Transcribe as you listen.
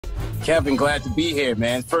Kevin, glad to be here,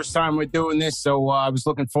 man. First time we're doing this, so I was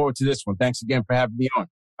looking forward to this one. Thanks again for having me on.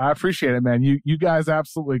 I appreciate it, man. You guys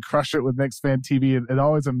absolutely crush it with Knicks Fan TV. It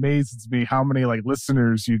always amazes me how many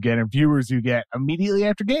listeners you get and viewers you get immediately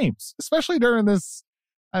after games, especially during this,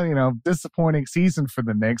 disappointing season for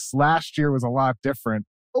the Knicks. Last year was a lot different.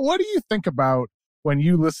 But what do you think about when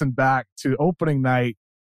you listen back to opening night,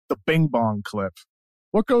 the Bing Bong clip?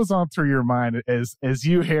 What goes on through your mind as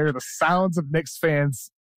you hear the sounds of Knicks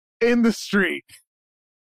fans in the street?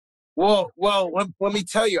 Well, let me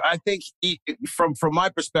tell you, I think from my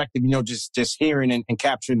perspective, just hearing and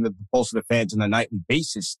capturing the pulse of the fans on a nightly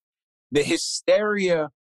basis, the hysteria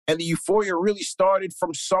and the euphoria really started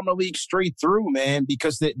from Summer League straight through, man,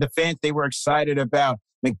 because the fans, they were excited about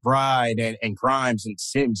McBride and Grimes and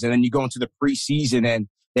Sims. And then you go into the preseason and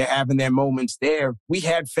they're having their moments there. We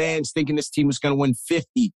had fans thinking this team was going to win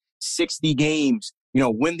 50, 60 games,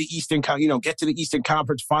 win the Eastern, get to the Eastern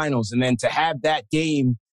Conference Finals. And then to have that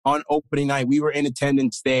game on opening night, we were in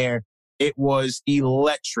attendance there. It was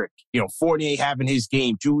electric. Fournier having his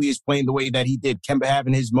game, Julius playing the way that he did, Kemba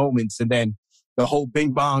having his moments, and then the whole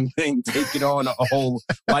Bing Bong thing taking on a whole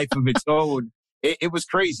life of its own. It was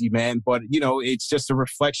crazy, man. But, it's just a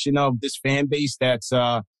reflection of this fan base that's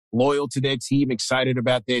loyal to their team, excited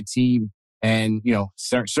about their team, and,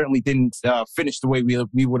 certainly didn't finish the way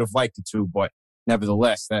we would have liked it to. But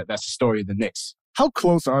nevertheless, that's the story of the Knicks. How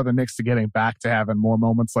close are the Knicks to getting back to having more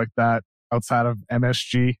moments like that outside of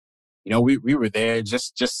MSG? We were there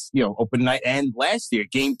just open night and last year,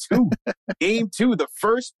 game 2. Game 2, the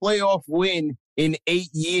first playoff win in 8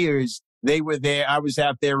 years. They were there. I was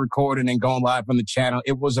out there recording and going live on the channel.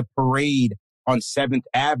 It was a parade on 7th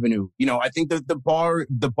Avenue. I think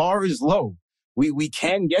the bar is low. We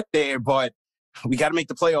can get there, but we got to make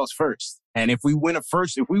the playoffs first. And if we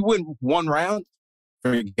win one round,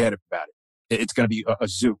 forget about it. It's going to be a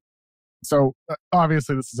zoo. So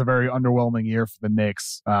obviously this is a very underwhelming year for the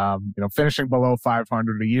Knicks. Finishing below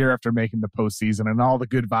 500 a year after making the postseason, and all the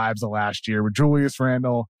good vibes of last year with Julius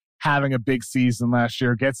Randle having a big season last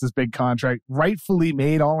year, gets his big contract, rightfully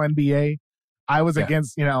made All-NBA. I was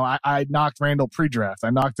against, I knocked Randle pre-draft. I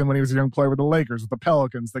knocked him when he was a young player with the Lakers, with the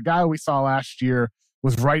Pelicans. The guy we saw last year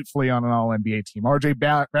was rightfully on an All-NBA team. RJ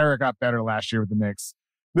Barrett got better last year with the Knicks.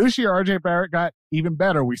 This year, RJ Barrett got even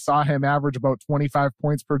better. We saw him average about 25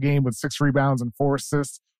 points per game with 6 rebounds and 4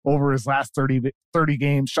 assists over his last 30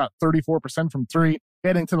 games, shot 34% from 3,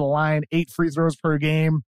 getting to the line, 8 free throws per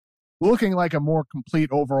game, looking like a more complete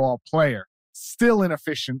overall player. Still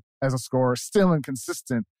inefficient as a scorer, still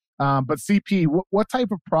inconsistent. But CP, what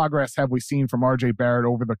type of progress have we seen from RJ Barrett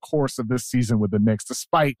over the course of this season with the Knicks,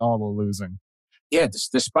 despite all the losing? Yeah,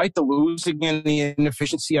 despite the losing and the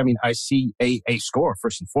inefficiency, I see a score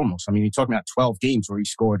first and foremost. You're talking about 12 games where he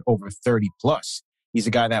scored over 30 plus. He's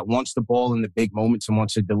a guy that wants the ball in the big moments and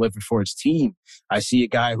wants to deliver for his team. I see a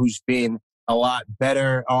guy who's been a lot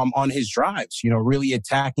better on his drives, really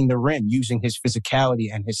attacking the rim, using his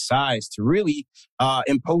physicality and his size to really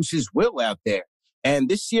impose his will out there. And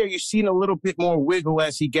this year, you're seeing a little bit more wiggle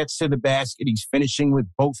as he gets to the basket. He's finishing with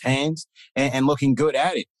both hands and looking good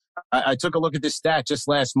at it. I took a look at this stat just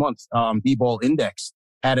last month. B-Ball Index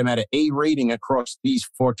had him at an A rating across these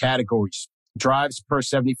 4 categories: drives per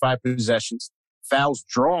 75 possessions, fouls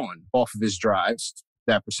drawn off of his drives,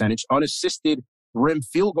 that percentage, unassisted rim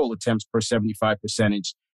field goal attempts per 75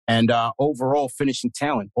 percentage, and overall finishing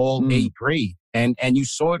talent, all A grade. And you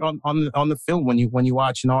saw it on the film when you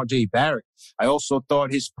watch an RJ Barrett. I also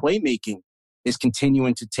thought his playmaking is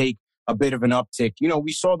continuing to take a bit of an uptick.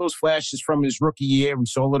 We saw those flashes from his rookie year. We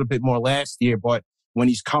saw a little bit more last year, but when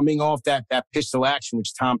he's coming off that pistol action,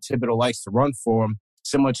 which Tom Thibodeau likes to run for him,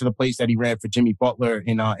 similar to the plays that he ran for Jimmy Butler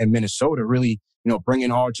in Minnesota, really, bringing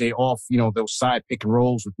RJ off, those side pick and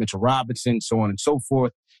rolls with Mitchell Robinson, so on and so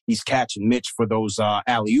forth. He's catching Mitch for those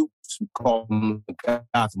alley-oops. We call them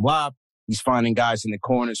Gotham Lob. He's finding guys in the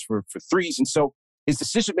corners for threes. And so his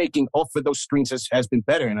decision-making off of those screens has been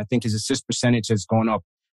better. And I think his assist percentage has gone up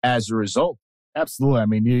as a result.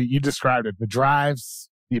 Absolutely. You described it. The drives,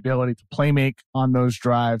 the ability to play make on those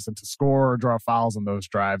drives and to score or draw fouls on those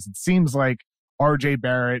drives. It seems like RJ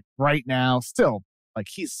Barrett right now still,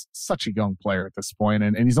 he's such a young player at this point,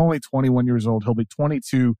 and he's only 21 years old. He'll be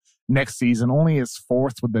 22 next season, only his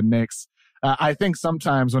 4th with the Knicks. I think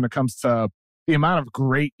sometimes when it comes to the amount of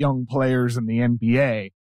great young players in the NBA,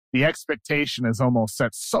 the expectation is almost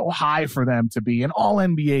set so high for them to be an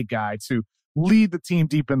all-NBA guy, to lead the team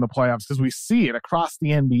deep in the playoffs, because we see it across the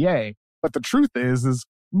NBA. But the truth is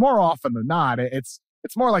more often than not, it's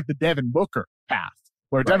more like the Devin Booker path,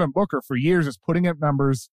 where Devin Booker for years is putting up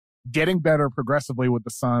numbers, getting better progressively with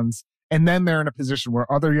the Suns, And then they're in a position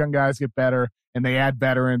where other young guys get better and they add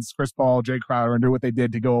veterans, Chris Paul, Jay Crowder, and do what they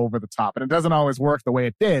did to go over the top. And it doesn't always work the way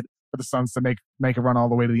it did for the Suns to make a run all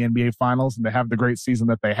the way to the NBA Finals and to have the great season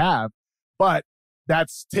that they have. But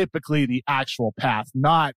that's typically the actual path,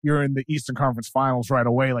 not you're in the Eastern Conference Finals right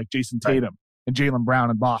away like Jason Tatum and Jaylen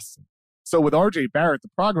Brown in Boston. So with RJ Barrett, the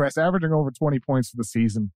progress, averaging over 20 points for the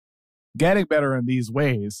season, getting better in these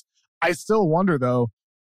ways, I still wonder, though,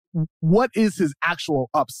 what is his actual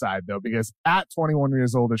upside, though? Because at 21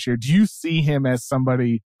 years old this year, do you see him as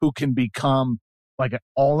somebody who can become like an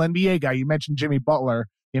all-NBA guy? You mentioned Jimmy Butler,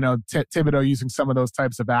 Thibodeau using some of those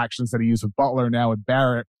types of actions that he used with Butler, now with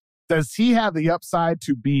Barrett. Does he have the upside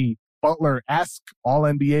to be Butler-esque,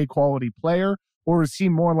 all-NBA quality player? Or is he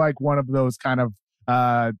more like one of those kind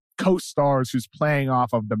of co-stars who's playing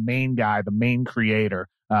off of the main guy, the main creator?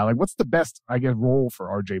 What's the best, role for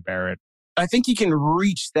RJ Barrett? I think he can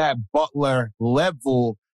reach that Butler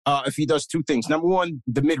level if he does two things. Number one,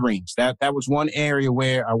 the mid-range. That was one area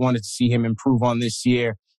where I wanted to see him improve on this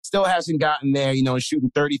year. Still hasn't gotten there,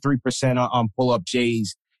 shooting 33% on pull-up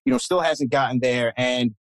J's. Still hasn't gotten there.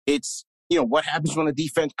 And it's, what happens when a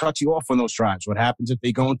defense cuts you off on those drives? What happens if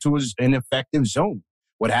they go into an effective zone?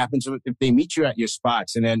 What happens if they meet you at your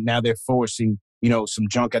spots and then now they're forcing, some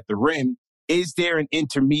junk at the rim? Is there an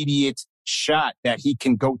intermediate shot that he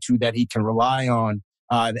can go to, that he can rely on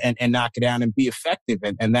and knock it down and be effective?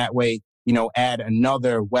 And that way, add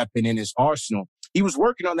another weapon in his arsenal. He was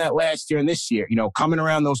working on that last year and this year, coming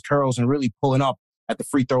around those curls and really pulling up at the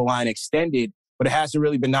free throw line extended, but it hasn't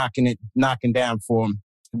really been knocking down for him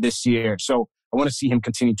this year. So I want to see him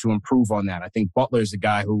continue to improve on that. I think Butler is a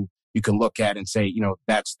guy who you can look at and say,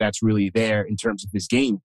 that's really there in terms of his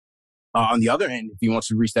game. On the other end, if he wants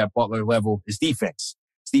to reach that Butler level, his defense.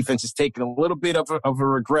 His defense has taken a little bit of a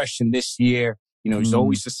regression this year. He's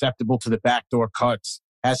always susceptible to the backdoor cuts.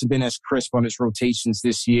 Hasn't been as crisp on his rotations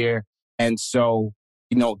this year. And so,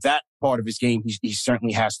 that part of his game, he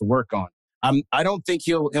certainly has to work on. I don't think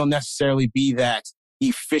he'll necessarily be that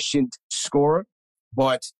efficient scorer,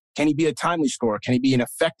 but can he be a timely scorer? Can he be an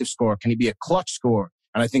effective scorer? Can he be a clutch scorer?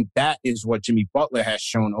 And I think that is what Jimmy Butler has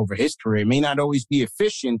shown over his career. It may not always be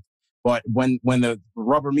efficient, but when the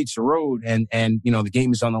rubber meets the road and the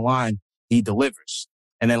game is on the line, he delivers.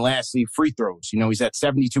 And then lastly, free throws. He's at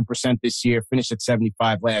 72% this year, finished at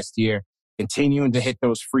 75 last year, continuing to hit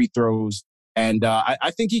those free throws. And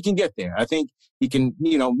I think he can get there. I think he can,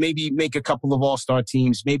 maybe make a couple of all-star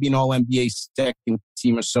teams, maybe an all-NBA second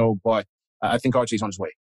team or so, but I think RJ's on his way.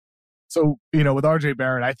 So, with RJ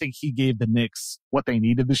Barrett, I think he gave the Knicks what they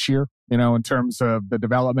needed this year, in terms of the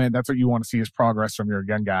development. That's what you want to see, is progress from your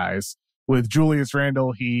young guys. With Julius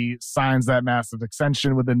Randle, he signs that massive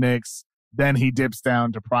extension with the Knicks. Then he dips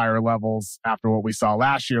down to prior levels after what we saw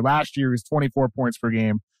last year. Last year, he was 24 points per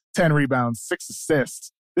game, 10 rebounds, 6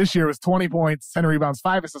 assists. This year was 20 points, 10 rebounds,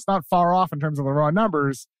 5 assists. Not far off in terms of the raw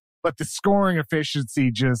numbers, but the scoring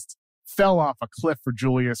efficiency just fell off a cliff for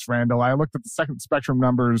Julius Randle. I looked at the second spectrum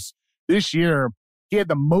numbers. This year, he had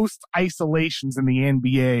the most isolations in the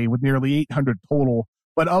NBA with nearly 800 total.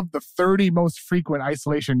 But of the 30 most frequent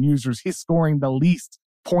isolation users, he's scoring the least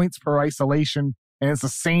points per isolation. And it's the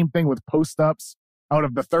same thing with post-ups. Out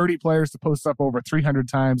of the 30 players to post up over 300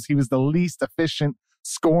 times, he was the least efficient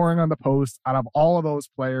scoring on the post out of all of those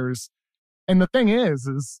players. And the thing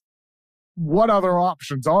is what other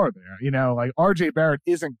options are there? RJ Barrett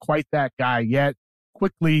isn't quite that guy yet.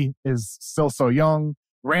 Quickly is still so young.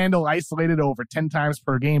 Randle isolated over 10 times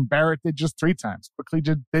per game. Barrett did just 3 times. Quickly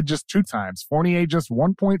did just 2 times. Fournier just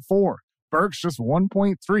 1.4. Burks just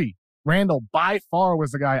 1.3. Randle by far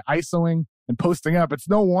was the guy isoing and posting up. It's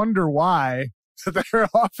no wonder why their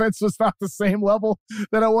offense was not the same level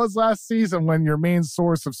that it was last season, when your main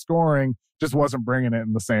source of scoring just wasn't bringing it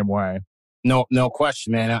in the same way. No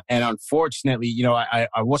question, man. And unfortunately, I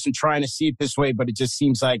wasn't trying to see it this way, but it just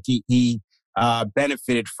seems like he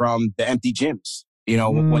benefited from the empty gyms.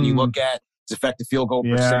 When you look at his effective field goal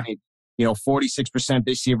percentage, 46%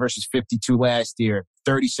 this year versus 52 last year,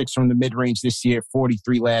 36 from the mid-range this year,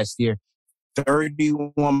 43 last year,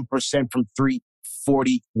 31% from three,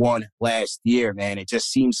 41 last year, man. It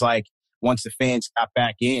just seems like once the fans got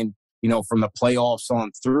back in, from the playoffs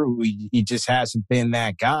on through, he just hasn't been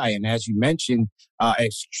that guy. And as you mentioned,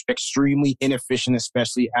 extremely inefficient,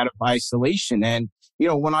 especially out of isolation. And,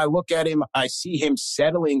 when I look at him, I see him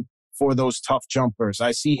settling for those tough jumpers.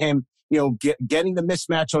 I see him, getting the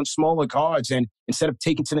mismatch on smaller guards, and instead of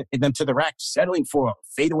taking them to the rack, settling for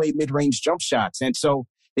fadeaway mid-range jump shots. And so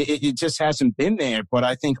it just hasn't been there. But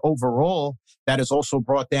I think overall, that has also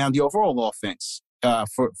brought down the overall offense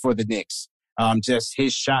for the Knicks. Just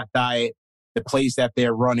his shot diet, the plays that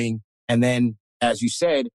they're running, And then, as you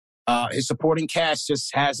said, his supporting cast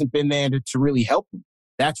just hasn't been there to really help him.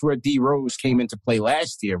 That's where D Rose came into play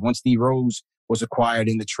last year. Once D Rose was acquired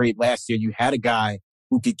in the trade last year, you had a guy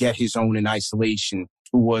who could get his own in isolation,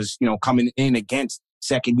 who was, coming in against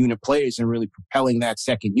second unit players and really propelling that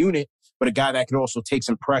second unit, but a guy that could also take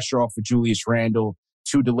some pressure off of Julius Randle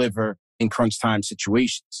to deliver in crunch time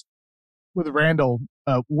situations. With Randle,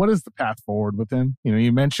 what is the path forward with him?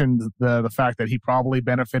 You mentioned the fact that he probably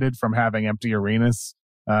benefited from having empty arenas.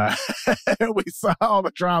 We saw all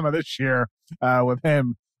the drama this year with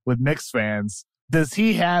him, with Knicks fans. Does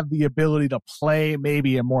he have the ability to play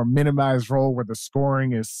maybe a more minimized role where the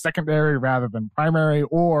scoring is secondary rather than primary?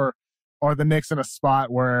 Or are the Knicks in a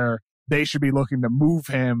spot where they should be looking to move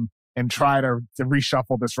him and try to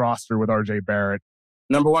reshuffle this roster with RJ Barrett?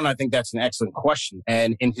 Number one, I think that's an excellent question.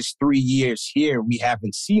 And in his 3 years here, we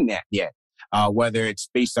haven't seen that yet, whether it's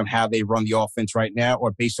based on how they run the offense right now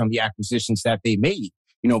or based on the acquisitions that they made.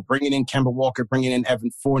 Bringing in Kemba Walker, bringing in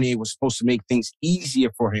Evan Fournier was supposed to make things easier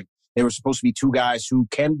for him. They were supposed to be two guys who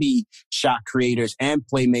can be shot creators and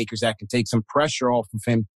playmakers that can take some pressure off of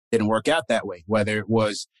him. Didn't work out that way. Whether it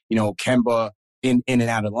was, Kemba in and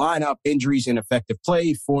out of the lineup, injuries, ineffective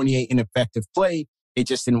play, Fournier, ineffective play, it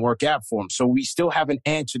just didn't work out for him. So we still haven't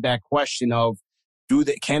answered that question of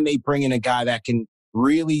can they bring in a guy that can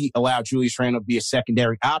really allow Julius Randle to be a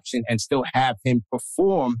secondary option and still have him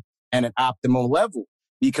perform at an optimal level?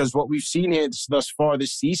 Because what we've seen here thus far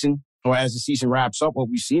this season, or as the season wraps up, what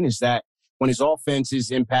we've seen is that when his offense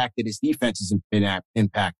is impacted, his defense has been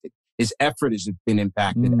impacted. His effort has been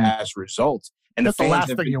impacted as a result. And that's the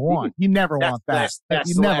last thing you want. You never want that.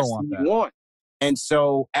 You never want that. And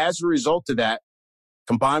so as a result of that,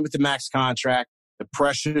 combined with the max contract, the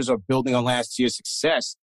pressures of building on last year's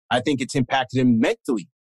success, I think it's impacted him mentally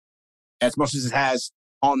as much as it has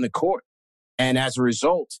on the court. And as a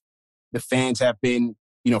result, the fans have been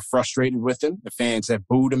frustrated with him. The fans have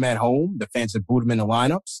booed him at home. The fans have booed him in the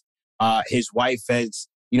lineups. His wife has,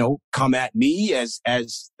 come at me as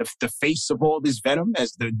the face of all this venom,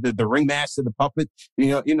 as the ringmaster, the puppet,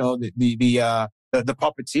 the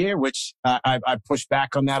puppeteer, which I pushed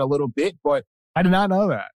back on that a little bit, but I did not know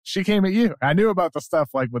that. She came at you. I knew about the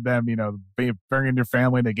stuff like with them, bringing your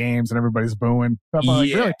family to games and everybody's booing. I'm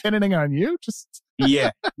like, really pinning on you?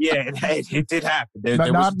 Yeah, it did happen.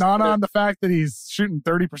 Not on the fact that he's shooting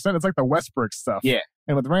 30%. It's like the Westbrook stuff. Yeah.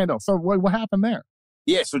 And with Randle. So what happened there?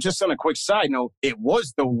 Yeah, so just on a quick side note, it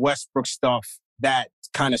was the Westbrook stuff that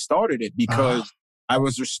kind of started it because I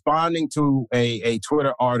was responding to a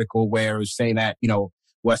Twitter article where it was saying that,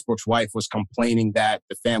 Westbrook's wife was complaining that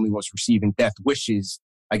the family was receiving death wishes,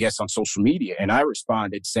 I guess, on social media. And I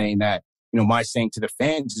responded saying that, my saying to the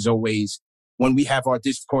fans is always, when we have our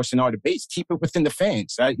discourse and our debates, keep it within the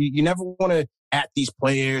fans. You never want to at these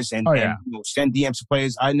players and send DMs to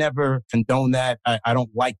players. I never condone that. I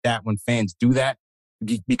don't like that when fans do that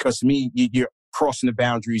because to me, you're crossing the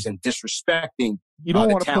boundaries and disrespecting. You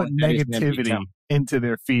don't want to put negativity into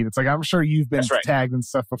their feed. It's like, I'm sure you've been tagged in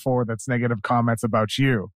stuff before that's negative comments about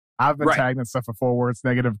you. I've been tagged in stuff before where it's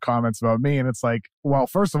negative comments about me. And it's like, well,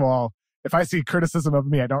 first of all, if I see criticism of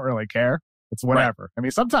me, I don't really care. It's whatever. Right. I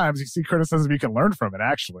mean, sometimes you see criticism, you can learn from it,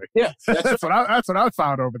 actually. Yeah. That's what I've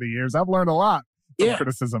found over the years. I've learned a lot from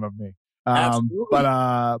criticism of me.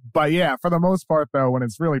 But yeah, for the most part, though, when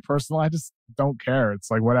it's really personal, I just don't care.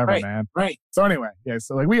 It's like, whatever, man. Right. So anyway,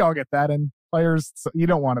 so like we all get that. And players, you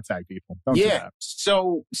don't want to tag people. Don't do that.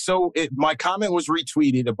 So my comment was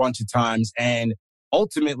retweeted a bunch of times. And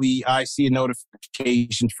ultimately, I see a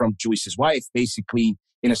notification from Julius's wife, basically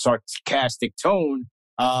in a sarcastic tone,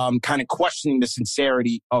 kind of questioning the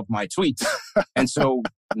sincerity of my tweets. And so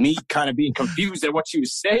me kind of being confused at what she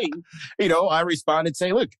was saying, I responded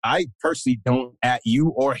saying, look, I personally don't at you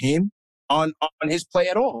or him on his play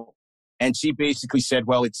at all. And she basically said,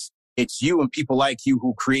 well, it's you and people like you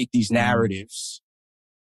who create these narratives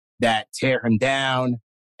that tear him down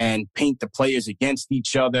and paint the players against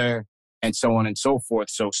each other and so on and so forth.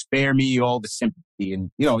 So spare me all the sympathy.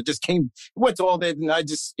 And, it went to all that. And I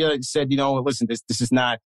just said, listen, this is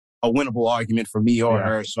not a winnable argument for me or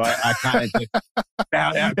her. So I kind of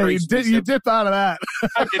bowed out. You dipped out of that.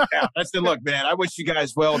 I dipped out. I said, look, man, I wish you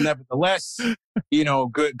guys well. Nevertheless,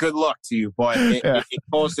 good luck to you. But it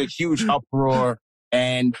caused a huge uproar.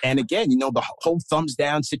 And again, the whole thumbs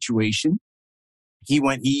down situation.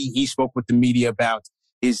 He spoke with the media about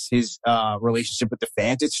his relationship with the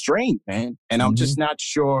fans. It's strained, man. And I'm just not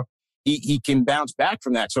sure he can bounce back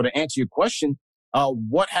from that. So to answer your question,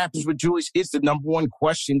 what happens with Julius is the number one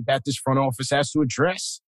question that this front office has to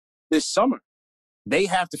address this summer. They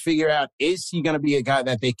have to figure out, is he going to be a guy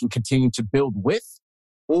that they can continue to build with?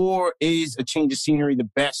 or is a change of scenery the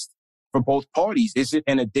best for both parties? Is it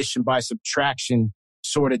an addition by subtraction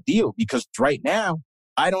sort of deal? Because right now,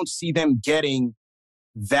 I don't see them getting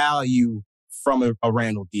value from a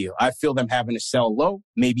Randle deal. I feel them having to sell low,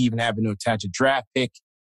 maybe even having to attach a draft pick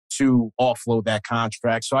to offload that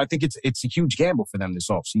contract. So I think it's a huge gamble for them this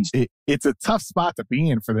offseason. It's a tough spot to be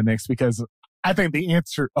in for the Knicks because I think the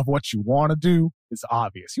answer of what you want to do is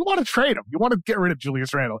obvious. You want to trade him. You want to get rid of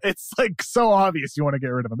Julius Randle. It's like so obvious you want to get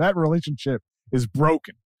rid of him. That relationship is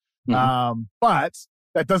broken. But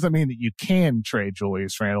that doesn't mean that you can trade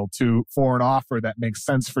Julius Randle for an offer that makes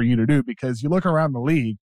sense for you to do, because you look around the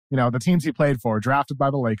league, the teams he played for, drafted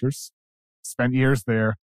by the Lakers, spent years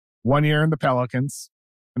there, 1 year in the Pelicans,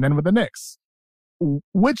 and then with the Knicks.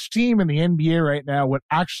 Which team in the NBA right now would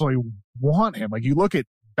actually want him? Like, you look at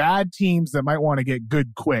bad teams that might want to get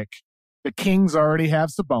good quick. The Kings already have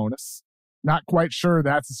Sabonis. Not quite sure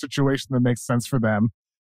that's a situation that makes sense for them.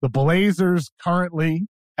 The Blazers currently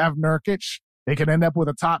have Nurkic. They could end up with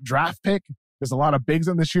a top draft pick. There's a lot of bigs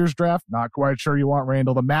in this year's draft. Not quite sure you want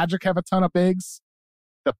Randle. The Magic have a ton of bigs.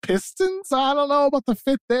 The Pistons, I don't know about the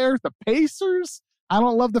fit there. The Pacers, I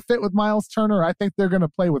don't love the fit with Miles Turner. I think they're going to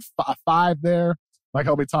play with a 5 there, like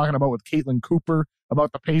I'll be talking about with Caitlin Cooper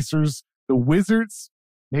about the Pacers. The Wizards,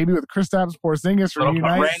 maybe with Kristaps Porzingis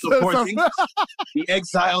reunite. Randle Porzingis, the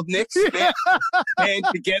exiled Knicks, band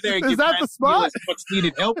together and is that the spot? Much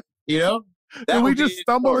needed help, Did we just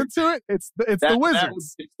stumble into it? It's the Wizards. That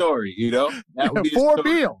was the story, That would be for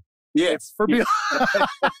Beal. Yeah, it's for Beal.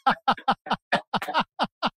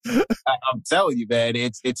 I'm telling you, man,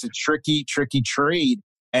 it's a tricky trade,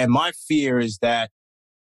 and my fear is that,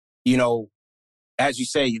 as you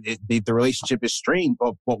say, the relationship is strained.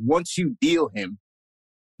 But once you deal him,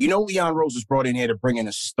 Leon Rose was brought in here to bring in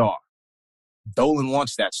a star. Dolan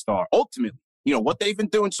wants that star. Ultimately, what they've been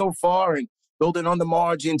doing so far and building on the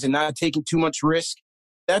margins and not taking too much risk,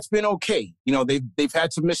 that's been okay. They've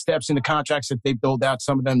had some missteps in the contracts that they built out,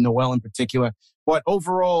 some of them, Noel in particular. But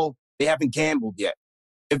overall, they haven't gambled yet.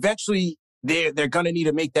 Eventually, they're going to need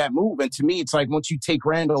to make that move. And to me, it's like once you take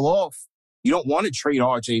Randle off, you don't want to trade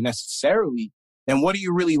RJ necessarily. Then what are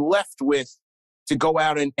you really left with to go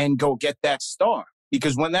out and go get that star?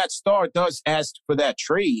 Because when that star does ask for that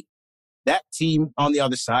trade, that team on the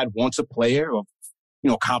other side wants a player of,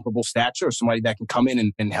 comparable stature, or somebody that can come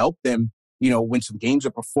in and help them, win some games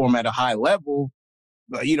or perform at a high level.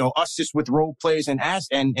 Us just with role players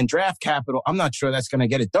and draft capital, I'm not sure that's going to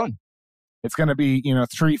get it done. It's going to be,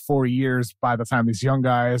 3-4 years by the time these young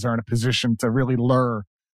guys are in a position to really lure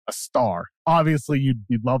a star. Obviously,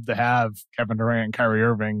 you'd love to have Kevin Durant and Kyrie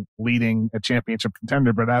Irving leading a championship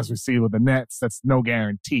contender, but as we see with the Nets, that's no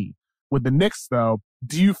guarantee. With the Knicks, though,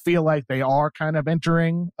 do you feel like they are kind of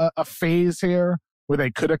entering a phase here where they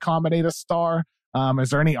could accommodate a star? Is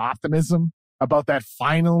there any optimism about that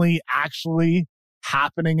finally actually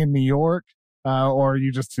happening in New York, or are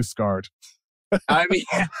you just too scarred? I mean,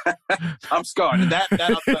 I'm scarred. That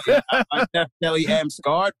I'll tell you. I definitely am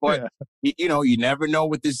scarred, but you never know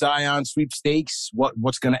with the Zion sweepstakes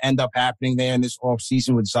what's going to end up happening there in this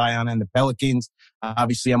offseason with Zion and the Pelicans.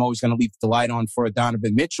 Obviously, I'm always going to leave the light on for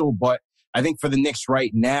Donovan Mitchell, but I think for the Knicks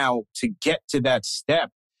right now to get to that step,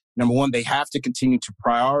 number one, they have to continue to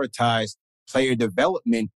prioritize player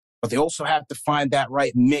development, but they also have to find that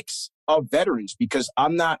right mix of veterans, because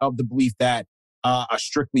I'm not of the belief that a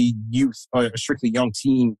strictly youth or a strictly young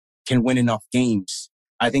team can win enough games.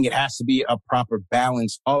 I think it has to be a proper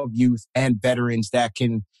balance of youth and veterans that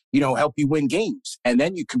can, help you win games. And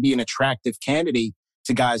then you can be an attractive candidate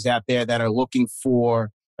to guys out there that are looking for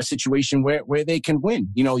a situation where they can win.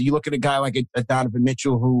 You look at a guy like a Donovan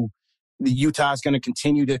Mitchell, who the Utah is going to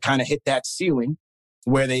continue to kind of hit that ceiling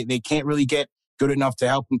where they can't really get good enough to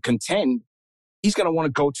help him contend. He's going to want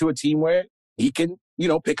to go to a team where he can,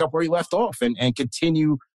 pick up where he left off and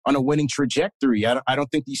continue on a winning trajectory. I don't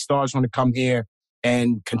think these stars want to come here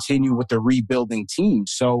and continue with the rebuilding team.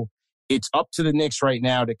 So it's up to the Knicks right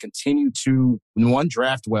now to continue to, one,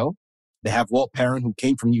 draft well. They have Walt Perrin, who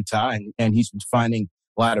came from Utah, and he's been finding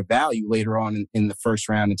a lot of value later on in the first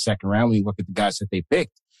round and second round when you look at the guys that they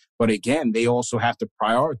picked. But again, they also have to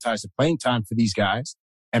prioritize the playing time for these guys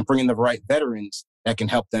and bring in the right veterans that can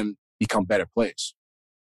help them become better players.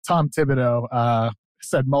 Tom Thibodeau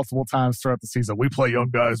said multiple times throughout the season, we play young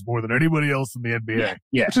guys more than anybody else in the NBA.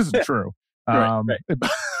 Yeah. Which isn't true. Right.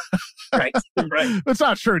 Right. It's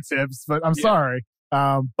not true, Tibbs, but I'm sorry.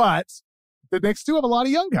 But the Knicks do have a lot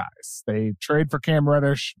of young guys. They trade for Cam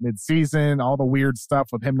Reddish mid-season, all the weird stuff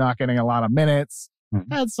with him not getting a lot of minutes.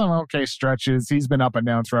 Had some okay stretches. He's been up and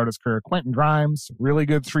down throughout his career. Quentin Grimes, really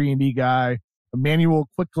good 3-and-D guy. Emmanuel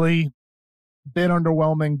Quickly, bit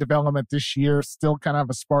underwhelming development this year. Still kind of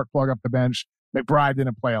a spark plug up the bench. McBride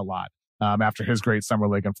didn't play a lot after his great summer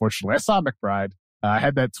league, unfortunately. I saw McBride. I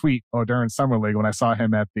had that tweet during summer league when I saw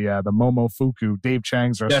him at the Momofuku, Dave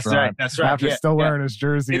Chang's restaurant. That's right. After still wearing his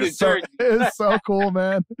jersey. It's so cool,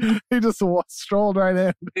 man. He just strolled right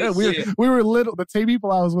in. We were the same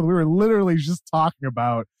people I was with. We were literally just talking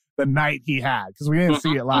about the night he had because we didn't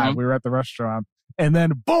see it live. We were at the restaurant, and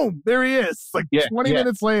then boom, there he is. 20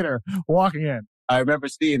 minutes later, walking in. I remember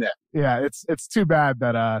seeing that. Yeah, it's too bad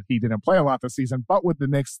that he didn't play a lot this season. But with the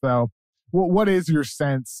Knicks, though, what is your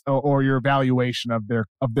sense or your evaluation of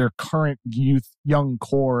their current young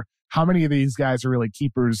core? How many of these guys are really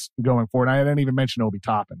keepers going forward? I didn't even mention Obi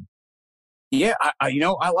Toppin. Yeah,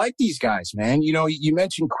 I like these guys, man. You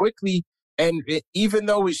mentioned quickly, and even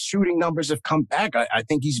though his shooting numbers have come back, I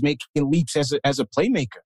think he's making leaps as a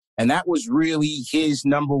playmaker. And that was really his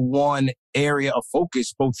number one area of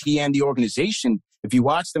focus, both he and the organization. If you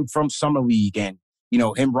watch them from Summer League and,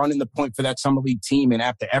 him running the point for that Summer League team, and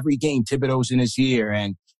after every game, Thibodeau's in his ear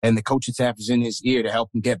and the coaching staff is in his ear to help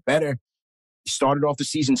him get better. He started off the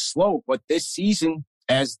season slow, but this season,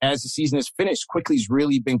 as the season has finished, quickly's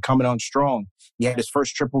really been coming on strong. He had his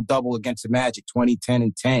first triple-double against the Magic, 20, 10,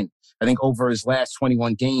 and 10. I think over his last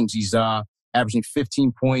 21 games, he's averaging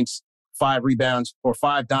 15 points, 5 rebounds, or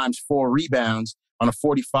 5 dimes, 4 rebounds on a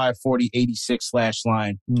 45-40-86 slash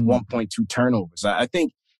line, 1.2 turnovers. I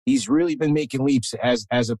think he's really been making leaps as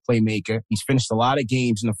a playmaker. He's finished a lot of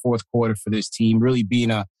games in the fourth quarter for this team, really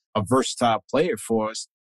being a versatile player for us.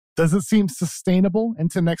 Does it seem sustainable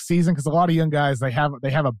into next season? Because a lot of young guys, they have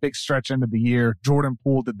a big stretch end of the year. Jordan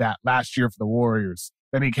Poole did that last year for the Warriors.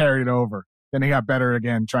 Then he carried it over. Then he got better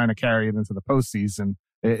again, trying to carry it into the postseason.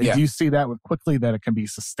 Do you see that with quickly that it can be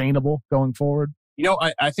sustainable going forward?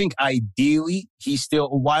 I think ideally he still,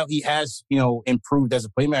 while he has, improved as a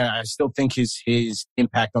playmaker, I still think his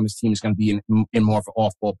impact on this team is going to be in more of an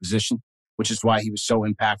off-ball position, which is why he was so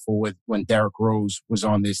impactful when Derrick Rose was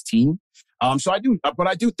on this team. So I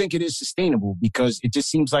do think it is sustainable because it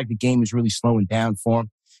just seems like the game is really slowing down for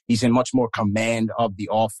him. He's in much more command of the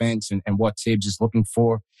offense and what Tibbs is looking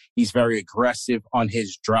for. He's very aggressive on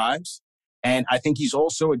his drives. And I think he's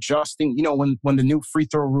also adjusting, when the new free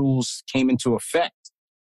throw rules came into effect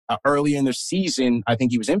earlier in the season, I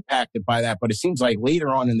think he was impacted by that. But it seems like later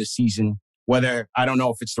on in the season, whether I don't know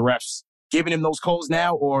if it's the refs giving him those calls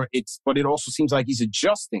now but it also seems like he's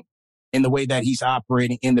adjusting in the way that he's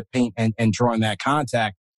operating in the paint and drawing that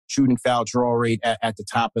contact, shooting foul draw rate at the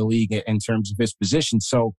top of the league in terms of his position.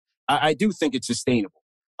 So I do think it's sustainable.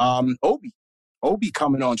 Obi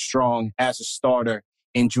coming on strong as a starter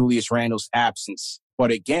in Julius Randle's absence.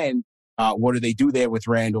 But again, what do they do there with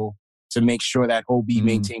Randle to make sure that Obi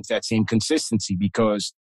maintains that same consistency?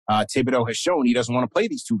 Because Thibodeau has shown he doesn't want to play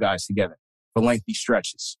these two guys together for lengthy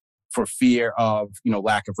stretches for fear of,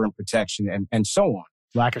 lack of rim protection and so on.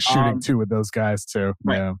 Lack of shooting, too, with those guys, too.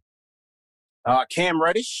 Right. Yeah. Cam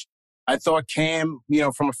Reddish, I thought Cam,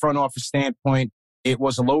 from a front office standpoint, it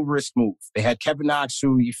was a low-risk move. They had Kevin Knox,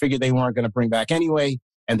 who you figured they weren't going to bring back anyway,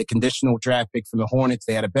 and the conditional draft pick from the Hornets.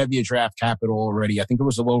 They had a bevy of draft capital already. I think it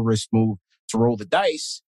was a low-risk move to roll the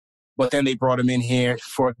dice. But then they brought him in here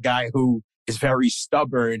for a guy who is very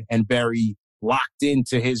stubborn and very locked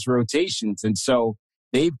into his rotations. And so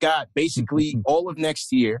they've got basically all of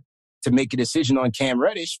next year to make a decision on Cam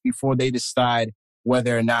Reddish before they decide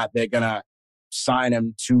whether or not they're going to sign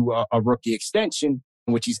him to a rookie extension,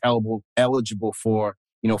 in which he's eligible for,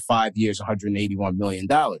 5 years, $181 million.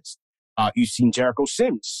 You've seen Jericho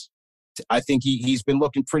Sims. I think he's been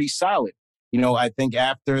looking pretty solid. I think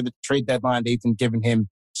after the trade deadline, they've been giving him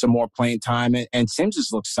some more playing time, and Sims has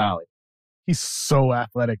looked solid. He's so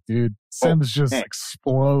athletic, dude. Sims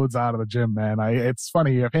explodes out of the gym, man. It's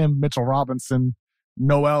funny. You have him, Mitchell Robinson,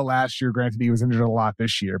 Noel last year. Granted, he was injured a lot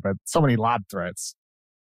this year, but so many lob threats.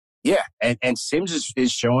 Yeah, and Sims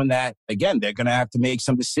is showing that, again, they're going to have to make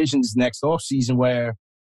some decisions next offseason where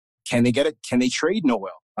can they trade Noel?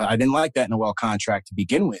 I didn't like that Noel contract to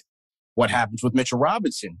begin with. What happens with Mitchell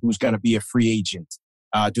Robinson, who's going to be a free agent?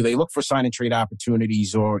 Do they look for sign and trade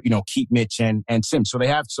opportunities or, keep Mitch and Sims? So they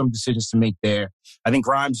have some decisions to make there. I think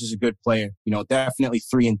Grimes is a good player, definitely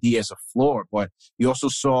 3 and D as a floor, but you also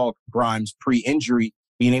saw Grimes pre-injury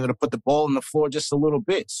being able to put the ball on the floor just a little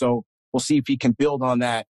bit. So we'll see if he can build on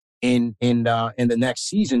that in the next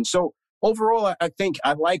season. So overall, I think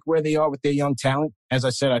I like where they are with their young talent. As I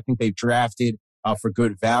said, I think they've drafted for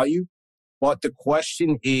good value. But the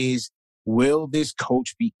question is, will this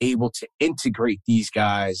coach be able to integrate these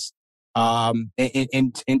guys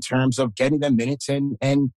in terms of getting them minutes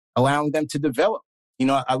and allowing them to develop?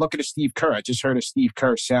 I look at a Steve Kerr. I just heard a Steve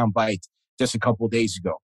Kerr soundbite just a couple of days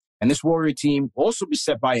ago. And this Warrior team also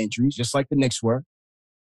beset by injuries, just like the Knicks were.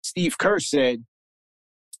 Steve Kerr said,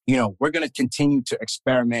 we're going to continue to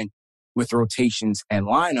experiment with rotations and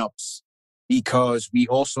lineups because we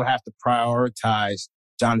also have to prioritize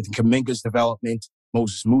Jonathan Kuminga's development,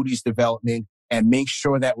 Moses Moody's development, and make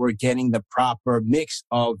sure that we're getting the proper mix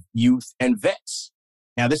of youth and vets.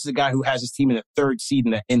 Now, this is a guy who has his team in the third seed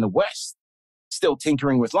in the West, still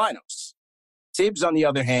tinkering with lineups. Tibbs, on the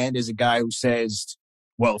other hand, is a guy who says,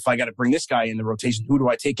 well, if I got to bring this guy in the rotation, who do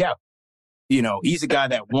I take out? He's a guy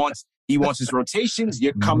that wants his rotations.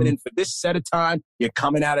 You're coming in for this set of time. You're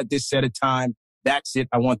coming out at this set of time. That's it.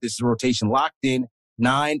 I want this rotation locked in,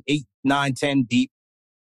 9, 8, 9, 10 deep.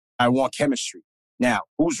 I want chemistry. Now,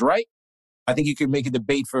 who's right? I think you could make a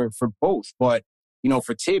debate for both. But,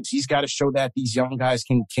 for Tibbs, he's got to show that these young guys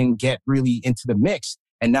can get really into the mix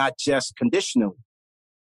and not just conditionally.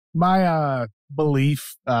 My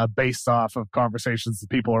belief, based off of conversations with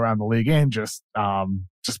people around the league and just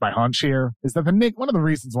my hunch here, is that one of the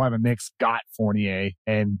reasons why the Knicks got Fournier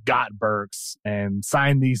and got Burks and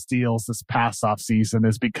signed these deals this past offseason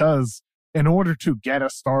is because in order to get a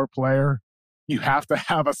star player, you have to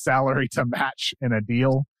have a salary to match in a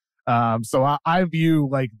deal. So I view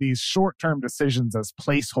like these short-term decisions as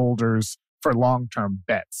placeholders for long-term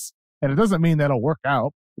bets. And it doesn't mean that'll work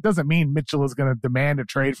out. It doesn't mean Mitchell is going to demand a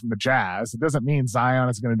trade from the Jazz. It doesn't mean Zion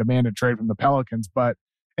is going to demand a trade from the Pelicans. But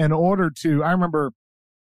in order to, I remember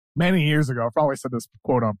many years ago, I've probably said this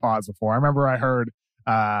quote on pause before. I remember I heard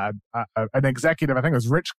an executive, I think it was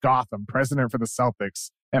Rich Gotham, president for the Celtics,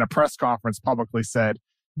 in a press conference publicly said,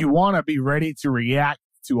 you want to be ready to react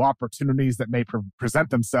to opportunities that may present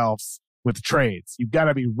themselves with trades. You've got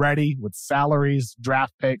to be ready with salaries,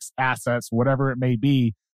 draft picks, assets, whatever it may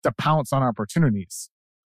be, to pounce on opportunities.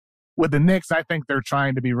 With the Knicks, I think they're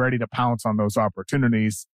trying to be ready to pounce on those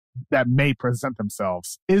opportunities that may present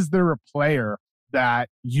themselves. Is there a player that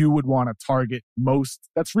you would want to target most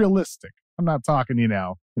that's realistic? I'm not talking,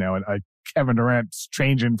 a Kevin Durant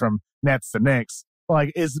changing from Nets to Knicks.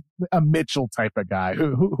 Like, is a Mitchell type of guy?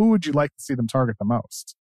 Who would you like to see them target the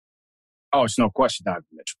most? Oh, it's no question, Donovan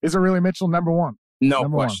Mitchell. Is it really Mitchell number one? No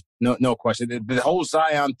question. No question. The whole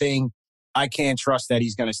Zion thing, I can't trust that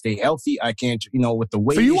he's going to stay healthy. I can't, with the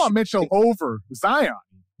way. So you want Mitchell over Zion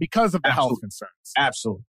because of the health concerns?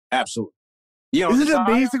 Absolutely. Isn't it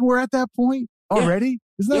amazing we're at that point already? Yeah.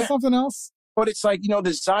 Isn't that something else? But it's like,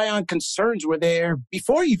 the Zion concerns were there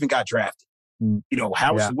before he even got drafted.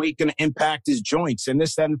 How is the weight going to impact his joints and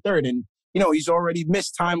this, that, and the third? And, he's already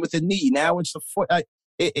missed time with the knee. Now it's the foot.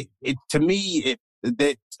 To me,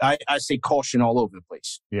 I say caution all over the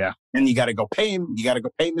place. Yeah. And you got to go pay him. You got to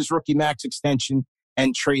go pay him his rookie max extension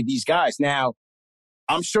and trade these guys. Now,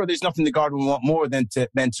 I'm sure there's nothing the Guard would want more than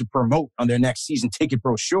to promote on their next season ticket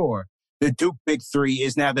brochure. The Duke Big Three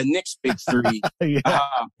is now the Knicks Big Three.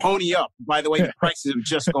 Pony up. By the way, the prices have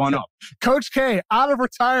just gone up. Coach K out of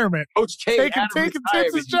retirement. Coach K taking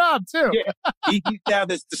his job too. Yeah. He's now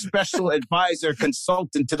the special advisor,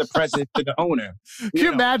 consultant to the president, to the owner. Can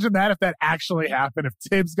you imagine that if that actually happened? If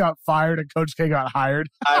Tibbs got fired and Coach K got hired?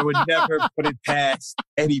 I would never put it past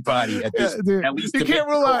anybody at this. Dude, at least you can't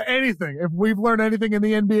rule out anything. If we've learned anything in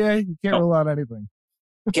the NBA, you can't rule out anything.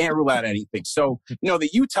 Can't rule out anything. So, the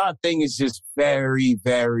Utah thing is just very,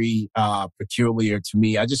 very peculiar to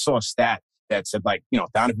me. I just saw a stat that said,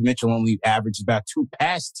 Donovan Mitchell only averaged about 2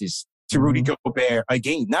 passes to Rudy Gobert a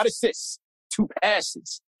game. Not assists, 2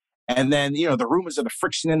 passes. And then, the rumors of the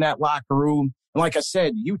friction in that locker room. And like I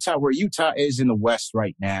said, where Utah is in the West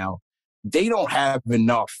right now, they don't have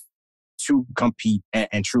enough to compete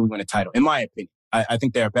and truly win a title, in my opinion. I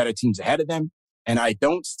think there are better teams ahead of them. And I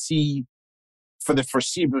don't see, for the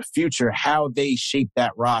foreseeable future, how they shape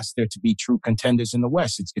that roster to be true contenders in the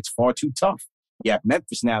West. It's far too tough. You have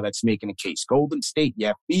Memphis now that's making a case. Golden State, you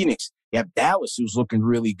have Phoenix, you have Dallas who's looking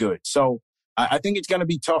really good. So I think it's going to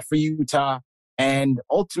be tough for Utah. And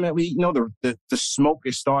ultimately, the smoke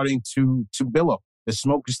is starting to billow. The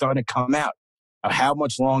smoke is starting to come out. How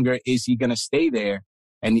much longer is he going to stay there?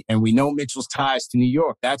 And we know Mitchell's ties to New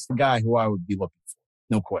York. That's the guy who I would be looking for.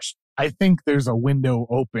 No question. I think there's a window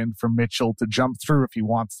open for Mitchell to jump through if he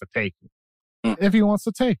wants to take it. If he wants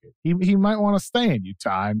to take it. He might want to stay in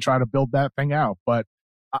Utah and try to build that thing out. But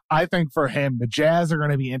I think for him, the Jazz are going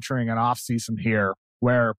to be entering an offseason here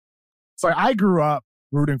where it's like I grew up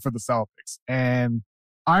rooting for the Celtics. And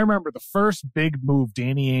I remember the first big move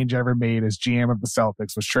Danny Ainge ever made as GM of the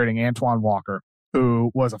Celtics was trading Antoine Walker, who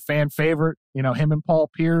was a fan favorite. Him and Paul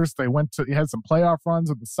Pierce, they had some playoff runs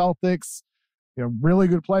with the Celtics. Really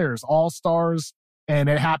good players, all-stars, and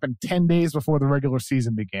it happened 10 days before the regular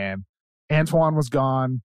season began. Antoine was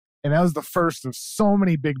gone. And that was the first of so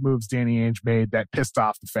many big moves Danny Ainge made that pissed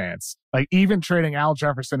off the fans. Like even trading Al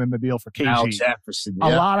Jefferson in the deal for KG. Al Jefferson. A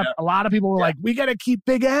lot of people were like, we got to keep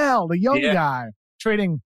Big Al, the young guy.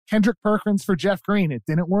 Trading Kendrick Perkins for Jeff Green. It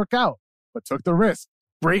didn't work out, but took the risk.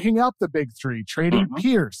 Breaking up the big three, trading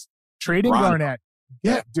Pierce, trading Garnett.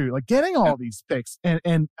 Yeah, dude, like getting all these picks.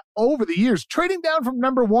 And over the years, trading down from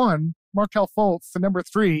number 1, Markelle Fultz, to number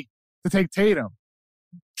 3 to take Tatum.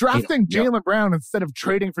 Drafting Jaylen Brown instead of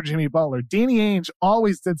trading for Jimmy Butler. Danny Ainge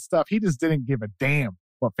always did stuff. He just didn't give a damn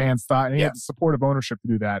what fans thought, and he had the supportive ownership to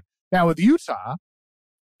do that. Now with Utah,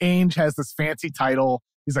 Ainge has this fancy title.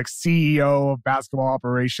 He's like CEO of basketball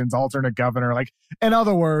operations, alternate governor. Like, in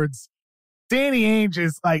other words, Danny Ainge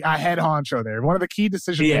is like a head honcho there. One of the key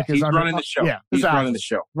decision makers. He's running the show. Yeah, he's running the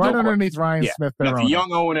show. Right underneath Ryan Smith. The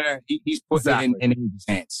young owner, he's putting it in Ainge's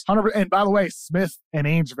hands. 100%. And by the way, Smith and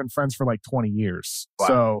Ainge have been friends for like 20 years.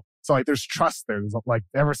 Wow. So like there's trust there. There's, like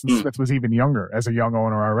ever since Smith was even younger as a young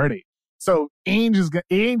owner already. So Ainge is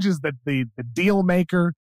the deal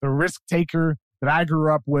maker, the risk taker that I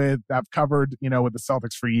grew up with. I've covered, with the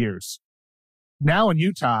Celtics for years. Now in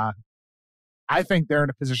Utah, I think they're in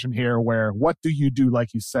a position here where what do you do,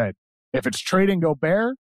 like you said? If it's trading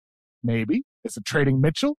Gobert, maybe. Is it trading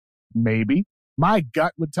Mitchell? Maybe. My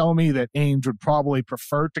gut would tell me that Ainge would probably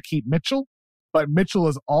prefer to keep Mitchell, but Mitchell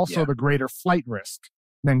is also the greater flight risk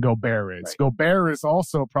than Gobert is. Right. Gobert is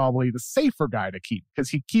also probably the safer guy to keep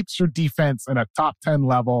because he keeps your defense in a top 10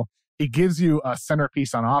 level. He gives you a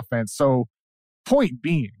centerpiece on offense. So point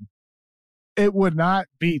being, it would not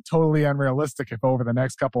be totally unrealistic if over the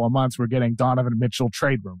next couple of months we're getting Donovan Mitchell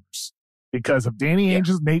trade rumors because of Danny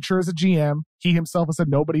Ainge's nature as a GM. He himself has said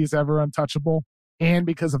nobody is ever untouchable, and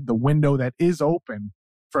because of the window that is open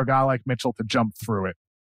for a guy like Mitchell to jump through it.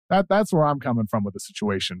 That's where I'm coming from with the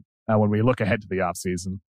situation when we look ahead to the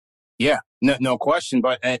offseason. Yeah, no question.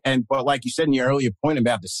 But like you said in your earlier point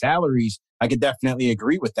about the salaries, I could definitely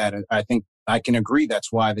agree with that. I think I can agree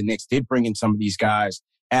that's why the Knicks did bring in some of these guys,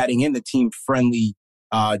 adding in the team-friendly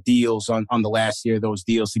deals on the last year of those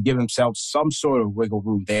deals to give themselves some sort of wiggle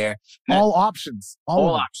room there. All options.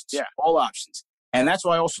 All options. Yeah, all options. And that's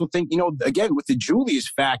why I also think, again, with the Julius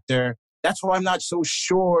factor, that's why I'm not so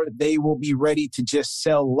sure they will be ready to just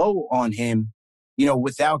sell low on him,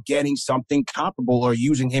 without getting something comparable or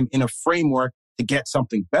using him in a framework to get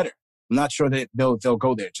something better. I'm not sure that they'll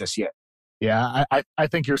go there just yet. Yeah, I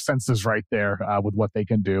think your sense is right there with what they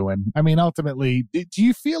can do. And I mean, ultimately, do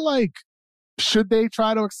you feel like should they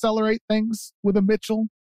try to accelerate things with a Mitchell?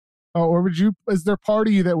 Or is there part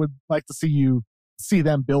of you that would like to see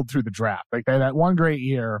them build through the draft? Like that one great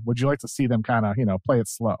year, would you like to see them kind of, play it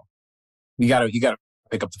slow? You gotta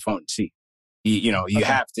pick up the phone and see. You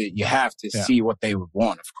have to see what they would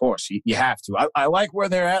want. Of course, you have to. I like where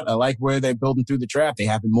they're at. I like where they're building through the draft. They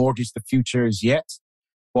haven't mortgaged the futures yet.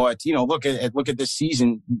 But, look at this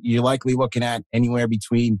season, you're likely looking at anywhere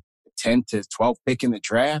between 10 to 12 pick in the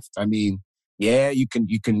draft. I mean, you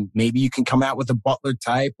can come out with a Butler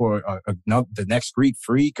type or the next Greek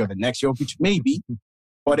Freak or the next Jokic, maybe.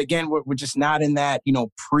 But again, we're just not in that,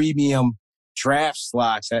 premium draft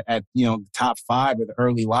slots at the top 5 or the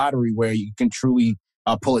early lottery where you can truly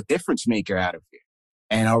pull a difference maker out of here.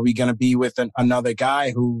 And are we going to be with another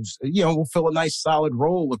guy who's, will fill a nice solid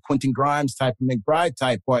role, a Quentin Grimes type, a McBride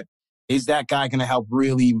type, but is that guy going to help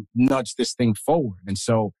really nudge this thing forward? And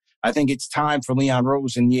so I think it's time for Leon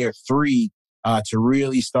Rose in year 3 to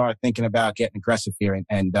really start thinking about getting aggressive here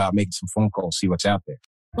and making some phone calls, see what's out there.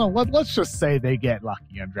 Well, let's just say they get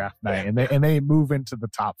lucky on draft night and they move into the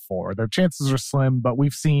top 4. Their chances are slim, but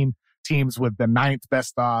we've seen teams with the 9th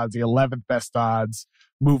best odds, the 11th best odds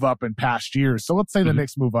move up in past years. So let's say the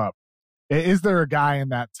Knicks move up. Is there a guy in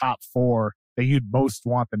that top 4 that you'd most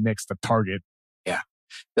want the Knicks to target? Yeah.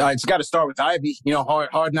 It's got to start with Ivy.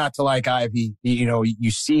 Hard not to like Ivy.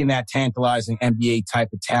 You see in that tantalizing NBA type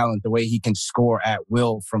of talent, the way he can score at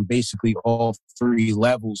will from basically all 3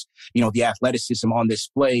 levels. The athleticism on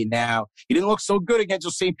display. Now, he didn't look so good against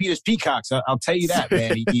those St. Peter's Peacocks. I'll tell you that,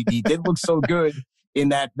 man. He did look so good in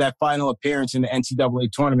that final appearance in the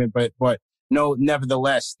NCAA tournament. But no,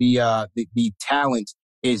 nevertheless, the talent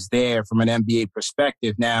is there from an NBA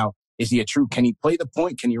perspective. Now, is he a true? Can he play the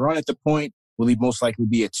point? Can he run at the point? Will he most likely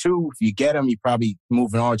be a 2? If you get him, you probably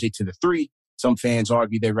moving RJ to the 3. Some fans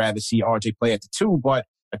argue they'd rather see RJ play at the 2, but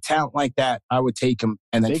a talent like that, I would take him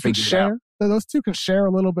and then figure it out. Those two can share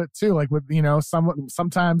a little bit too. Like with,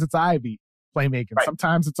 sometimes it's Ivy playmaking. Right.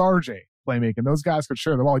 Sometimes it's RJ playmaking. Those guys could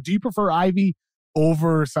share the ball. Do you prefer Ivy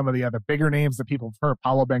over some of the other bigger names that people prefer?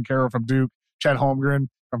 Paolo Banchero from Duke, Chet Holmgren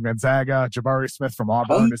from Gonzaga, Jabari Smith from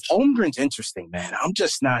Auburn. Holmgren's interesting, man. I'm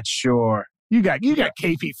just not sure You got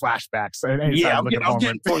KP flashbacks at any time. I'm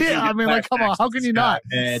getting yeah, I mean, like, come on, how can you not?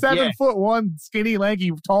 7'1", skinny,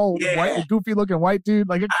 lanky, tall, white, goofy looking white dude.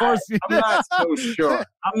 Like, of course. I'm not so sure.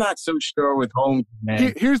 I'm not so sure with Holmes,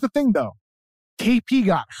 man. Here's the thing, though. KP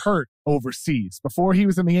got hurt overseas. Before he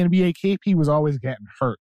was in the NBA, KP was always getting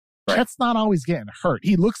hurt. Right. Chet's not always getting hurt.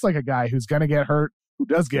 He looks like a guy who's going to get hurt, who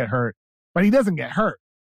does get hurt, but he doesn't get hurt.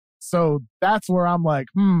 So that's where I'm like,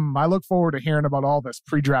 I look forward to hearing about all this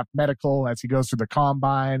pre-draft medical as he goes through the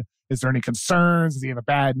combine. Is there any concerns? Does he have a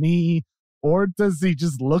bad knee? Or does he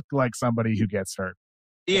just look like somebody who gets hurt?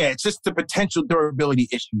 Yeah, it's just the potential durability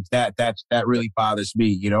issues that really bothers me,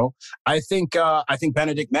 you know? I think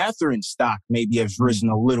Benedict Matherin's stock maybe has risen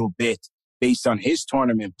a little bit based on his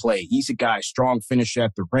tournament play. He's a guy, strong finisher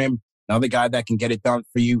at the rim. Another guy that can get it done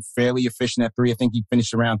for you, fairly efficient at three. I think he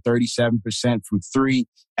finished around 37% from three.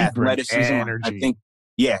 Athleticism, energy. I think,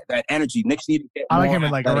 that energy. Knicks need to get I more like him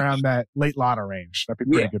in like athletic. around that late lotto range. That'd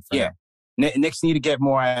be pretty good for him. Knicks need to get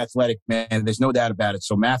more athletic, man. There's no doubt about it.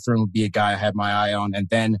 So Mathurin would be a guy I have my eye on. And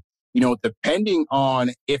then, you know, depending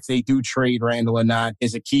on if they do trade Randle or not,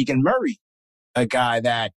 is a Keegan Murray a guy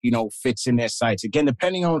that, you know, fits in their sights. Again,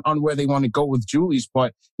 depending on where they want to go with Julius,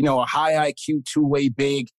 but, you know, a high IQ two-way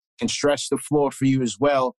big can stretch the floor for you as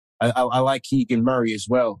well. I like Keegan Murray as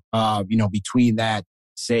well, you know, between that,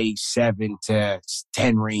 say, 7 to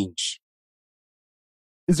 10 range.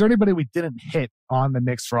 Is there anybody we didn't hit on the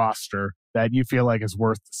Knicks roster that you feel like is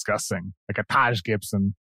worth discussing? Like a Taj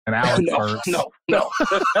Gibson, an Alec Burks? No.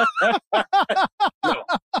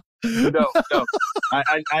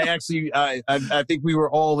 I actually, I think we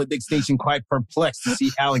were all at Knicks Nation quite perplexed to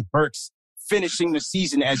see Alec Burks finishing the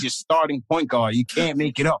season as your starting point guard. You can't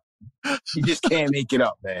make it up. You just can't make it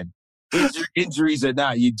up, man. Injuries or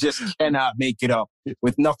not, you just cannot make it up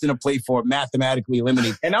with nothing to play for, mathematically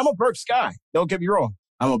eliminated. And I'm a Burks guy. Don't get me wrong.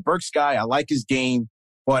 I'm a Burks guy. I like his game,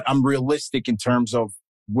 but I'm realistic in terms of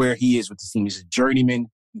where he is with the team. He's a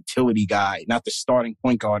journeyman utility guy, not the starting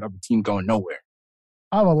point guard of a team going nowhere.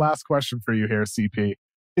 I have a last question for you here, CP.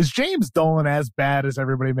 Is James Dolan as bad as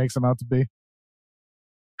everybody makes him out to be?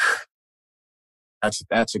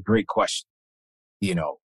 That's a great question. You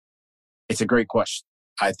know, it's a great question.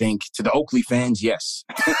 I think to the Oakley fans, yes.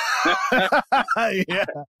 Yeah.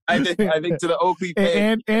 I think to the Oakley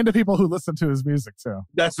fans. And to people who listen to his music, too.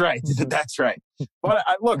 That's right. That's right. But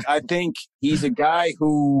look, I think he's a guy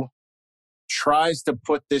who tries to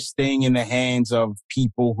put this thing in the hands of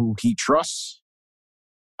people who he trusts.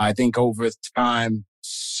 I think over time,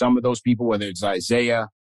 some of those people, whether it's Isaiah,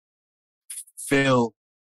 Phil,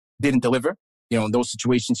 didn't deliver. You know, in those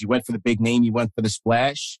situations, he went for the big name, he went for the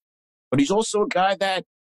splash. But he's also a guy that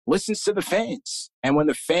listens to the fans. And when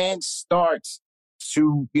the fans start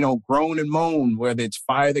to, you know, groan and moan, whether it's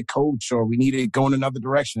fire the coach or we need to go in another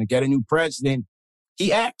direction and get a new president,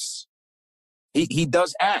 he acts. He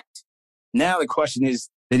does act. Now the question is,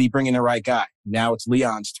 did he bring in the right guy? Now it's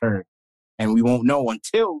Leon's turn. And we won't know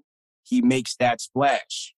until he makes that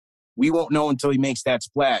splash. We won't know until he makes that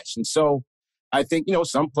splash. And so I think, you know,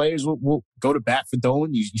 some players will go to bat for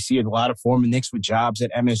Dolan. You see a lot of former Knicks with jobs at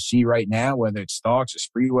MSG right now, whether it's Starks or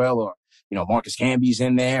Sprewell or, you know, Marcus Camby's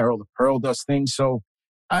in there, Earl the Pearl does things. So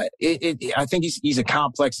I think he's a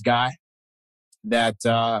complex guy that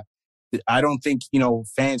I don't think, you know,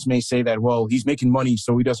 fans may say that, well, he's making money,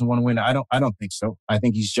 so he doesn't want to win. I don't think so. I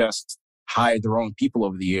think he's just hired the wrong people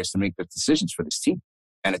over the years to make the decisions for this team.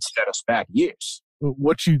 And it's set us back years.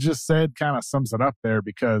 What you just said kind of sums it up there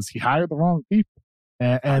because he hired the wrong people.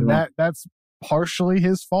 And that's partially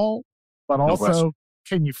his fault. But also,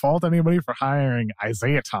 can you fault anybody for hiring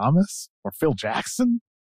Isaiah Thomas or Phil Jackson?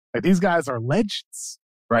 Like, these guys are legends.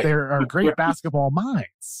 Right. They are great basketball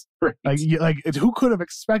minds. Right. Like who could have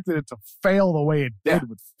expected it to fail the way it did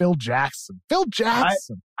with Phil Jackson? Phil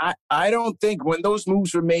Jackson. I don't think when those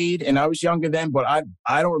moves were made, and I was younger then, but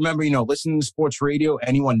I don't remember, you know, listening to sports radio,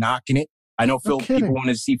 anyone knocking it. I know people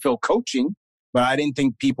wanted to see Phil coaching, but I didn't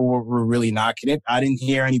think people were really knocking it. I didn't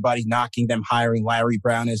hear anybody knocking them hiring Larry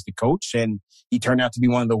Brown as the coach, and he turned out to be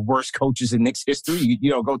one of the worst coaches in Knicks history. You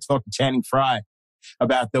know, go talk to Channing Frye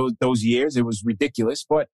about those years. It was ridiculous.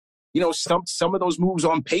 But, you know, some of those moves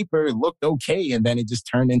on paper looked okay, and then it just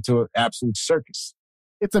turned into an absolute circus.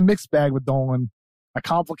 It's a mixed bag with Dolan, a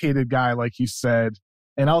complicated guy, like you said.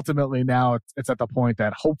 And ultimately now it's at the point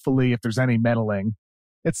that hopefully if there's any meddling,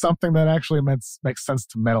 it's something that actually makes sense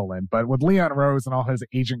to meddle in. But with Leon Rose and all his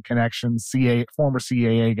agent connections, former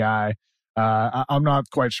CAA guy, I'm not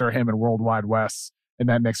quite sure him and World Wide West and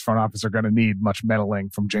that Knicks front office are going to need much meddling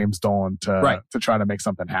from James Dolan to try to make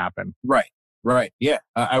something happen. Right. Right. Yeah,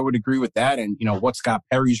 I would agree with that. And, what's Scott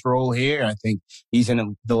Perry's role here? I think he's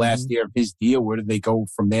in the last year of his deal. Where do they go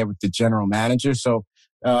from there with the general manager? So,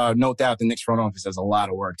 no doubt the Knicks front office has a lot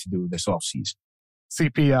of work to do this offseason.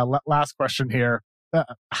 CP, last question here.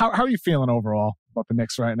 How are you feeling overall about the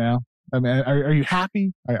Knicks right now? I mean, are you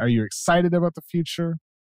happy? Are you excited about the future?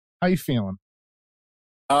 How are you feeling?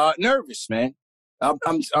 Nervous, man.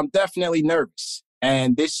 I'm definitely nervous.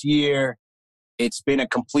 And this year, it's been a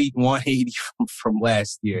complete 180 from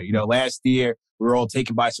last year. Last year, we were all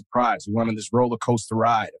taken by surprise. We went on this roller coaster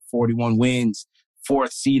ride, 41 wins,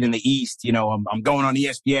 fourth seed in the East. I'm going on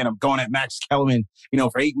ESPN. I'm going at Max Kellerman,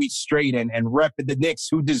 for 8 weeks straight and repping the Knicks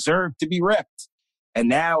who deserve to be repped. And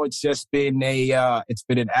now it's just been it's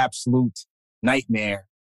been an absolute nightmare.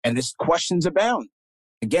 And this questions abound.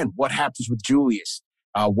 Again, what happens with Julius?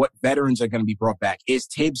 What veterans are going to be brought back? Is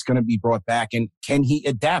Tibbs going to be brought back? And can he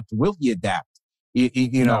adapt? Will he adapt?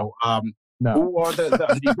 No. Who are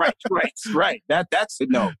the right. That's a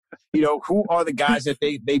no. Who are the guys that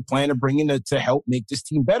they plan to bring in to help make this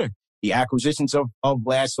team better? The acquisitions of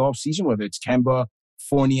last offseason, whether it's Kemba,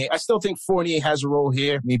 Fournier. I still think Fournier has a role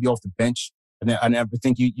here, maybe off the bench. And I never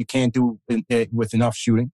think you can't do it with enough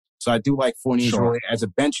shooting. So I do like Fournier's role as a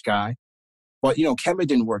bench guy. But, Kemba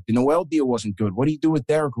didn't work. The Noel deal wasn't good. What do you do with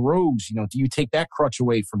Derrick Rose? Do you take that crutch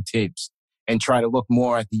away from Tibbs and try to look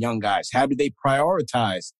more at the young guys? How do they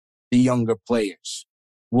prioritize the younger players?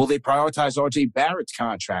 Will they prioritize R.J. Barrett's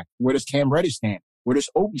contract? Where does Cam Reddish stand? Where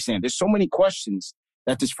does Obi stand? There's so many questions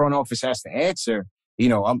that this front office has to answer.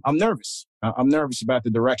 I'm nervous. I'm nervous about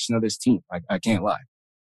the direction of this team. I can't lie.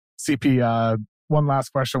 CP, one last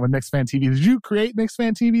question with Knicks Fan TV. Did you create Knicks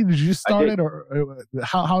Fan TV? Did you start it, or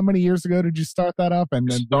how many years ago did you start that up? And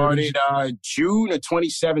then started June of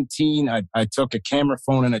 2017. I took a camera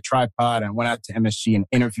phone and a tripod and went out to MSG and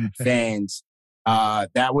interviewed fans.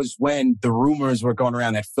 That was when the rumors were going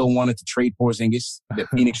around that Phil wanted to trade Porzingis. The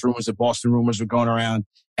Phoenix rumors, the Boston rumors were going around,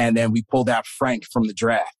 and then we pulled out Frank from the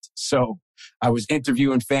draft. So I was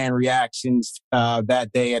interviewing fan reactions that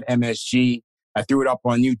day at MSG. I threw it up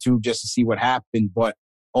on YouTube just to see what happened, but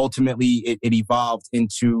ultimately it evolved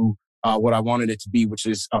into what I wanted it to be, which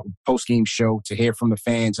is a post-game show to hear from the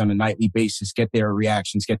fans on a nightly basis, get their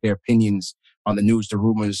reactions, get their opinions on the news, the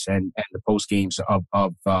rumors, and the post-games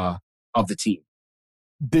of the team.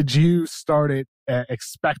 Did you start it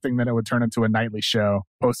expecting that it would turn into a nightly show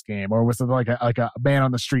post-game, or was it like a man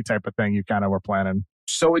on the street type of thing you kind of were planning?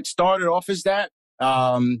 So it started off as that.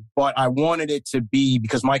 But I wanted it to be,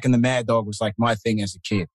 because Mike and the Mad Dog was like my thing as a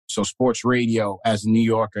kid. So sports radio as a New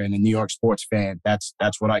Yorker and a New York sports fan, that's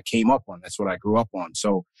what I came up on. That's what I grew up on.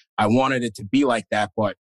 So I wanted it to be like that,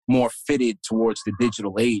 but more fitted towards the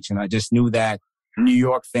digital age. And I just knew that New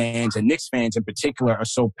York fans and Knicks fans in particular are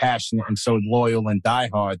so passionate and so loyal and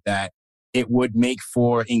diehard that it would make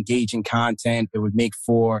for engaging content. It would make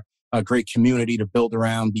for a great community to build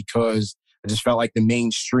around, because I just felt like the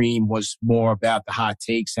mainstream was more about the hot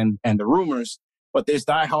takes and the rumors. But there's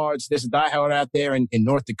diehards. There's a diehard out there in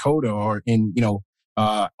North Dakota or in,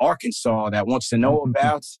 Arkansas that wants to know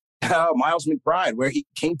about Miles McBride, where he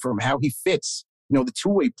came from, how he fits, the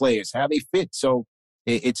two-way players, how they fit. So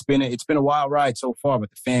it's been a wild ride so far, but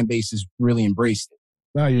the fan base has really embraced it.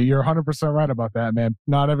 No, you're 100% right about that, man.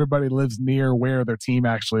 Not everybody lives near where their team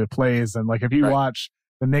actually plays. And like, if you watch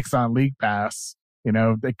the Knicks on League Pass,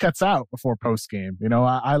 it cuts out before post game.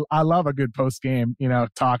 I love a good post game,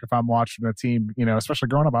 talk if I'm watching a team, especially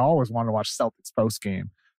growing up, I always wanted to watch Celtics post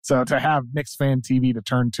game. So to have Knicks Fan TV to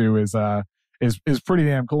turn to is pretty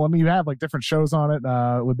damn cool. I mean, you have like different shows on it,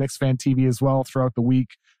 with Knicks Fan TV as well throughout the week.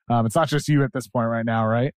 It's not just you at this point right now,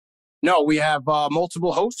 right? No, we have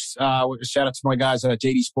multiple hosts. Shout out to my guys at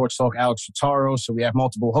JD Sports Talk, Alex Fitaro. So we have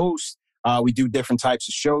multiple hosts. We do different types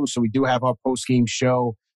of shows. So we do have our post game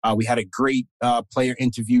show. We had a great player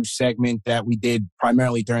interview segment that we did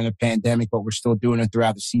primarily during the pandemic, but we're still doing it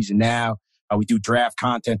throughout the season now. We do draft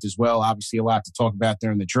content as well. Obviously, a lot to talk about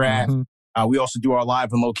during the draft. We also do our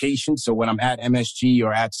live on location. So when I'm at MSG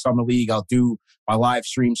or at Summer League, I'll do my live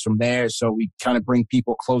streams from there. So we kind of bring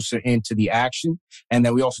people closer into the action. And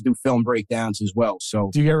then we also do film breakdowns as well. So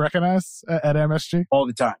do you get recognized at MSG? All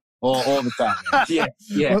the time. All the time. Man.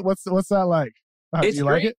 Yeah. What's that like? Do you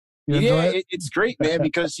great. like it? It's great, man,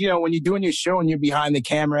 because, when you're doing your show and you're behind the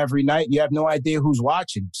camera every night, you have no idea who's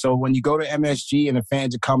watching. So when you go to MSG and the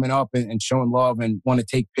fans are coming up and showing love and want to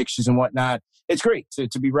take pictures and whatnot, it's great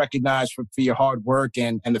to be recognized for your hard work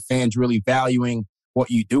and the fans really valuing what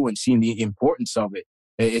you do and seeing the importance of it.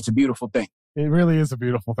 It's a beautiful thing. It really is a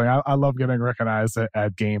beautiful thing. I love getting recognized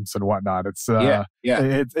at games and whatnot. It's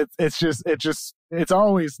it's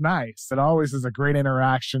always nice. It always is a great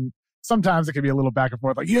interaction. sometimes it can be a little back and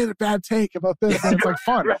forth, like, you had a bad take about this. And it's like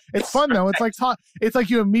fun. It's fun though. It's like it's like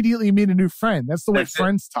you immediately meet a new friend. That's the way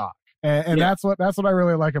friends talk. And that's what I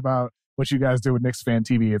really like about what you guys do with Knicks Fan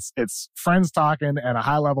TV. It's friends talking at a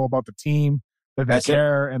high level about the team that they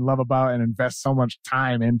care and love about and invest so much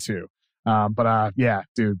time into. Yeah,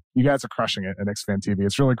 dude, you guys are crushing it at Knicks Fan TV.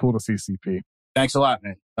 It's really cool to see CP. Thanks a lot,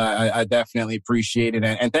 man. I definitely appreciate it.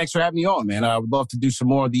 And thanks for having me on, man. I would love to do some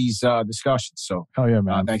more of these discussions. So hell yeah,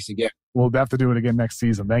 man. Thanks again. We'll have to do it again next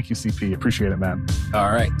season. Thank you, CP. Appreciate it, man.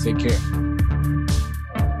 All right. Take care.